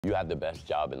You have the best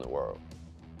job in the world.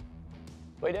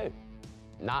 We do.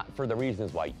 Not for the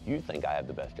reasons why you think I have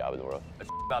the best job in the world.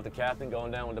 About the captain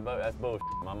going down with the boat, that's bullshit.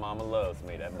 My mama loves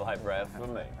me. That life raft's for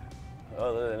me.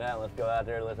 Other than that, let's go out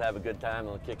there, let's have a good time,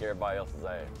 and let's kick everybody else's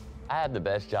ass. I have the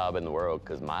best job in the world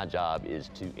because my job is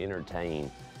to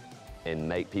entertain and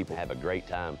make people have a great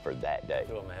time for that day.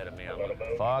 Two of them ahead of me.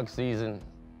 Fog season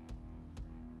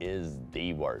is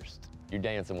the worst. You're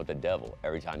dancing with the devil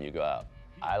every time you go out.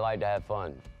 I like to have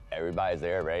fun. Everybody's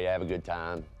there, ready to have a good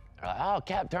time. They're like, oh,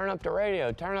 Cap, turn up the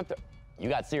radio, turn up the... You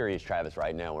got serious, Travis,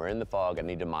 right now. We're in the fog. I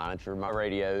need to monitor my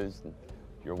radios.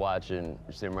 You're watching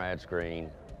your Simrad screen,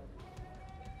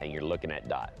 and you're looking at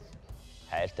dots.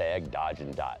 Hashtag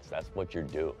dodging dots. That's what you're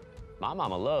doing. My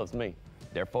mama loves me.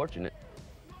 They're fortunate.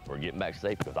 We're getting back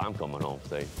safe because I'm coming home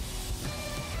safe.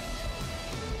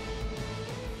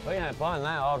 We had fun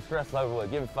now. All the stress over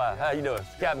with. Give me 5. How you doing?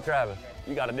 It's Captain Travis.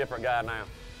 You got a different guy now.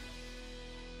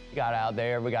 We got out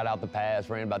there. We got out the pass.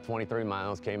 Ran about 23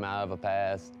 miles. Came out of a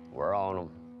pass. We're on them.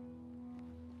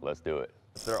 Let's do it.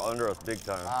 They're under us big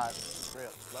time. All right, real.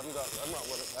 Let them go. Let them run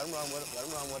with it. Let them run with it. Let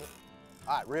them run with it.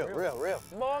 All right, real.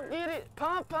 Boy, get it.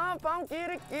 Pump,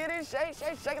 get it.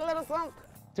 Shake a little something.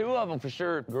 2 of them for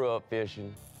sure grew up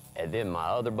fishing. And then my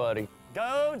other buddy,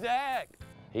 Go, Jack.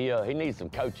 he needs some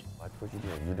coaching. Watch what you're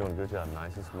doing. You're doing a good job.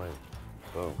 Nice and smooth.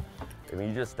 Boom. If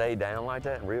you just stay down like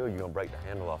that and reel, you're gonna break the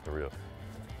handle off the reel.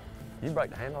 You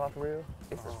break the handle off the reel,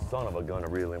 it's a son of a gun to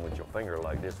reel in with your finger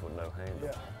like this with no handle.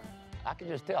 Yeah. I can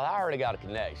just tell I already got a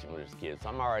connection with this kid, so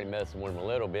I'm already messing with him a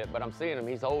little bit, but I'm seeing him,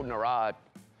 he's holding a rod.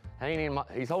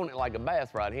 He's holding it like a bass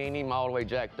rod. He ain't even all the way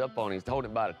jacked up on it. He's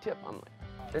holding it by the tip. I'm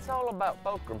like, It's all about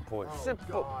fulcrum points. Oh,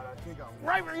 Simple. God, I think I'm...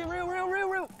 Right, real.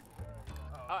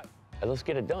 All right. hey, let's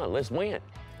get it done. Let's win.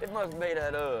 It must be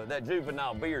that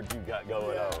juvenile beard you got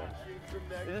going on.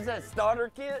 Is this that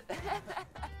starter kit?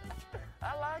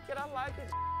 I like it.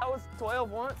 I was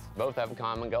 12 once. Both have a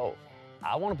common goal.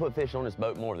 I want to put fish on this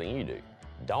boat more than you do.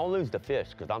 Don't lose the fish,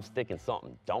 because I'm sticking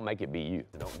something. Don't make it be you.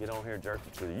 Don't get on here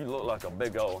jerking to you. You look like a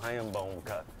big old ham bone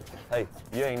cut. Hey,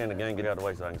 you ain't in the game. Get out of the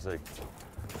way so I can see.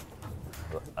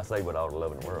 I say with all the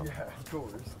love in the world. Yeah, of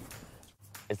course.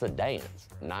 It's a dance,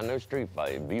 not no street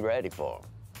fight. Be ready for them.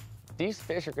 These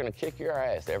fish are going to kick your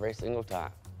ass every single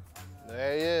time.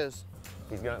 There he is.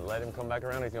 He's gonna let him come back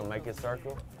around. He's gonna make his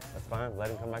circle. That's fine.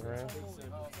 Let him come back around.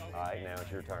 All right, now it's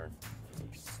your turn.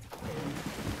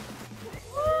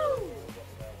 Woo!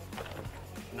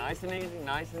 Nice and easy.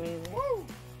 Woo!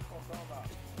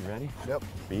 You ready? Yep.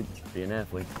 Be an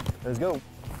athlete. Let's go.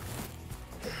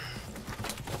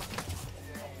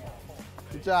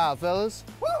 Good job, fellas.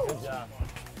 Woo! Good job.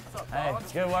 Hey,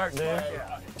 good work, dude.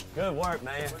 Good work,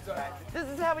 man. This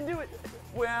is how we do it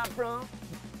where I'm from.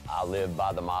 I live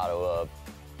by the motto of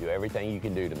do everything you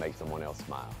can do to make someone else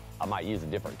smile. I might use a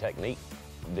different technique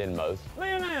than most. Be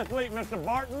an athlete, Mr.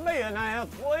 Barton. Be an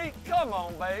athlete. Come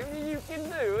on, baby. You can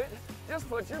do it. Just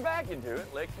put your back into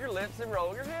it, lick your lips, and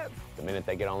roll your hips. The minute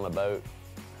they get on the boat,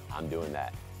 I'm doing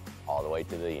that all the way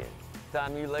to the end.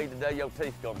 Time you leave today, your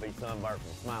teeth gonna be sunburnt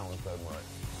from smiling so much.